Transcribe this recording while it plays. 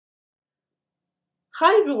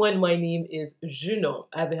Hi everyone, my name is Junon.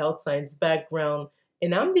 I have a health science background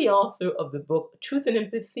and I'm the author of the book Truth and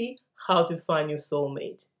Empathy, How to Find Your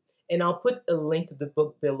Soulmate. And I'll put a link to the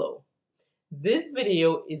book below. This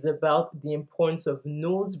video is about the importance of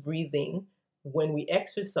nose breathing when we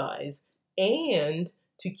exercise and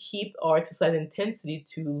to keep our exercise intensity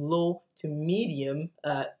to low to medium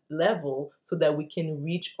level so that we can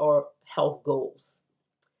reach our health goals.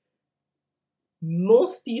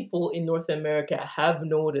 Most people in North America have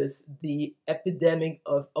noticed the epidemic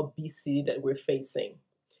of obesity that we're facing.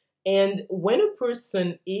 And when a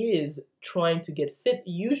person is trying to get fit,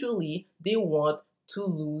 usually they want to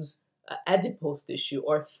lose adipose tissue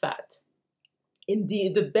or fat.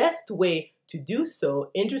 Indeed, the best way to do so,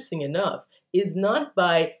 interesting enough, is not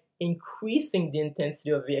by increasing the intensity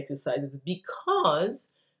of the exercises, because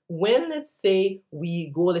when, let's say,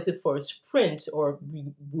 we go, let's say, for a sprint or we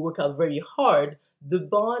work out very hard, the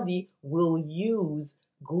body will use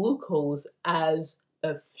glucose as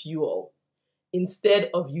a fuel instead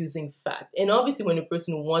of using fat. And obviously, when a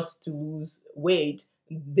person wants to lose weight,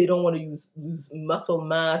 they don't want to lose muscle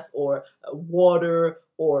mass or water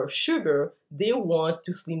or sugar. They want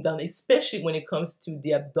to slim down, especially when it comes to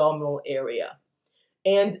the abdominal area.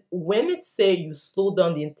 And when it's say you slow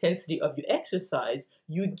down the intensity of your exercise,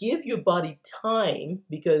 you give your body time,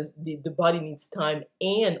 because the body needs time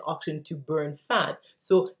and oxygen to burn fat.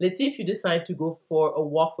 So let's say if you decide to go for a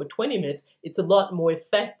walk for 20 minutes, it's a lot more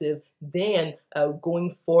effective than going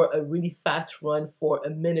for a really fast run for a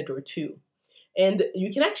minute or two. And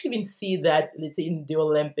you can actually even see that, let's say, in the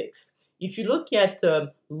Olympics. If you look at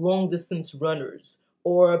long distance runners,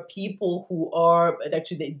 or people who are,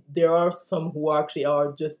 actually there are some who actually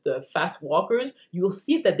are just fast walkers, you'll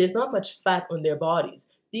see that there's not much fat on their bodies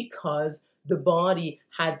because the body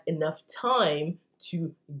had enough time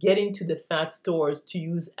to get into the fat stores to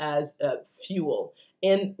use as fuel.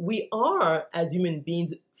 And we are, as human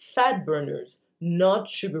beings, fat burners, not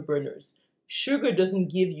sugar burners. Sugar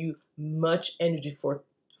doesn't give you much energy for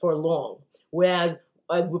long, whereas,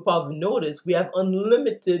 as we probably noticed, we have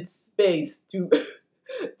unlimited space to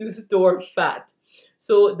to store fat.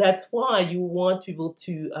 So that's why you want to be able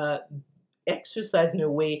to exercise in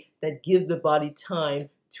a way that gives the body time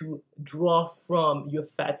to draw from your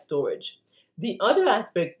fat storage. The other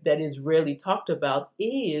aspect that is rarely talked about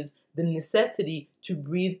is the necessity to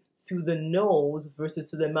breathe through the nose versus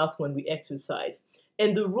through the mouth when we exercise.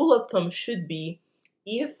 And the rule of thumb should be,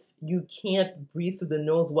 if you can't breathe through the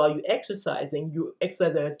nose while you're exercising at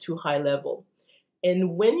a too high level.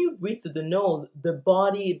 And when you breathe through the nose, the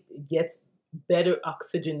body gets better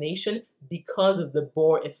oxygenation because of the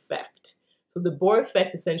Bohr effect. So the Bohr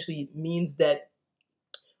effect essentially means that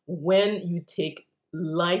when you take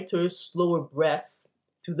lighter, slower breaths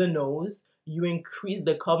through the nose, you increase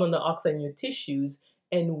the carbon dioxide in your tissues.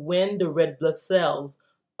 And when the red blood cells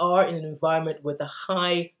are in an environment with a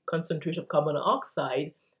high concentration of carbon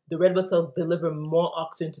dioxide, the red blood cells deliver more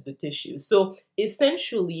oxygen to the tissue. So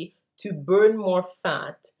essentially, to burn more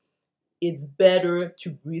fat, it's better to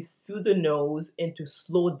breathe through the nose and to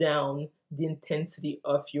slow down the intensity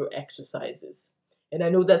of your exercises. And I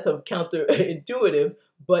know that's sort of counterintuitive,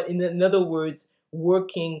 but in other words,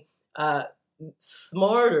 working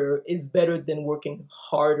smarter is better than working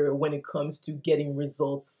harder when it comes to getting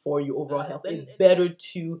results for your overall health. It's better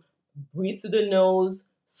to breathe through the nose,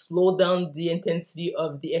 slow down the intensity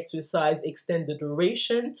of the exercise, extend the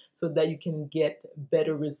duration so that you can get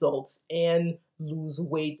better results and lose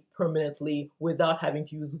weight permanently without having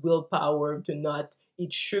to use willpower to not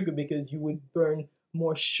eat sugar, because you would burn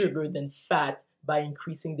more sugar than fat by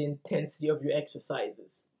increasing the intensity of your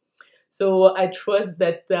exercises. So I trust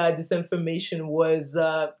that this information was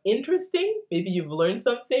interesting. Maybe you've learned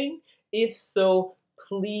something. If so,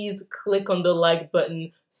 please click on the like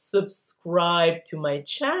button, subscribe to my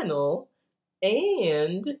channel,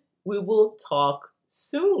 and we will talk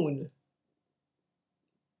soon.